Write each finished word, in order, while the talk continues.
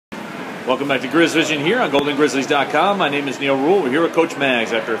Welcome back to Grizz Vision here on GoldenGrizzlies.com. My name is Neal Ruhl. We're here with Coach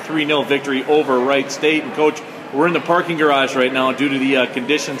Mags after a 3-0 victory over Wright State. And Coach, we're in the parking garage right now due to the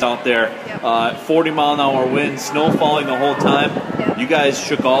conditions out there. 40-mile-an-hour wind, snow falling the whole time. You guys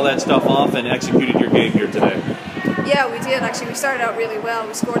shook all that stuff off and executed your game here today. Yeah, we did. Actually, we started out really well.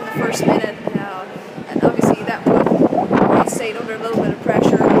 We scored in the first minute, and obviously that put Wright State under a little bit of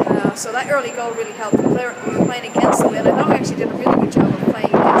pressure. So that early goal really helped. We were playing against the wind. I thought we actually did a really good job of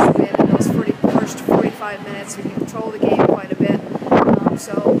playing against the wind in those first 45 minutes. We controlled the game quite a bit.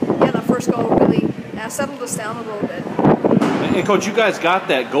 So, yeah, that first goal really settled us down a little bit. And Coach, you guys got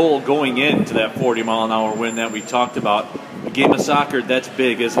that goal going into that 40-mile-an-hour wind that we talked about. A game of soccer, that's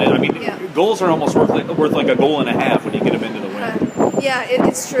big, isn't it? I mean, goals are almost worth like a goal and a half when you get them into the wind. Yeah,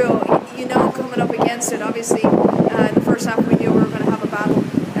 it's true. You know, coming up against it, obviously, in the first half we knew we were going to have a battle.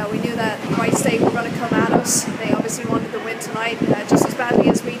 We knew that Wright State were going to come at us. They obviously wanted to win tonight just as badly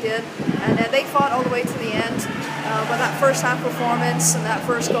as we did. And they fought all the way to the end. But that first half performance and that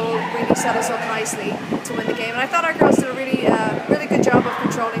first goal really set us up nicely to win the game. And I thought our girls did a really good job of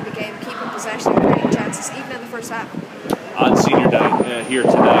controlling the game, keeping possession, creating chances, even in the first half. On senior night here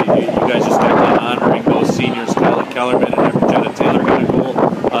tonight, you guys just got done honoring those seniors. Kylie Kellerman and Jenna Taylor got a goal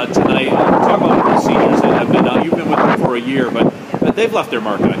tonight. Talk about those seniors that have been out. You've been with them for a year, but they've left their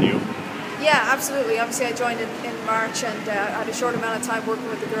mark on you. Yeah, absolutely. Obviously, I joined in March and I had a short amount of time working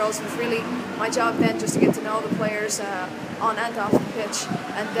with the girls. It was really my job then just to get to know the players on and off the pitch.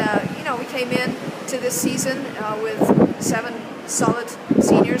 And, you know, we came in to this season with 7 solid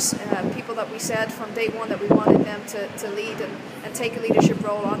seniors, people that we said from day one that we wanted them to lead and take a leadership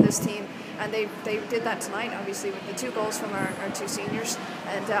role on this team. And they did that tonight, obviously, with the 2 goals from our 2 seniors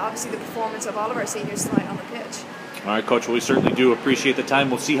and obviously the performance of all of our seniors tonight on the pitch. All right, Coach, well, we certainly do appreciate the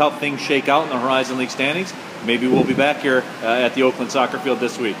time. We'll see how things shake out in the Horizon League standings. Maybe we'll be back here at the Oakland soccer field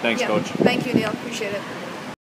this week. Thanks, Coach. Thank you, Neal. Appreciate it.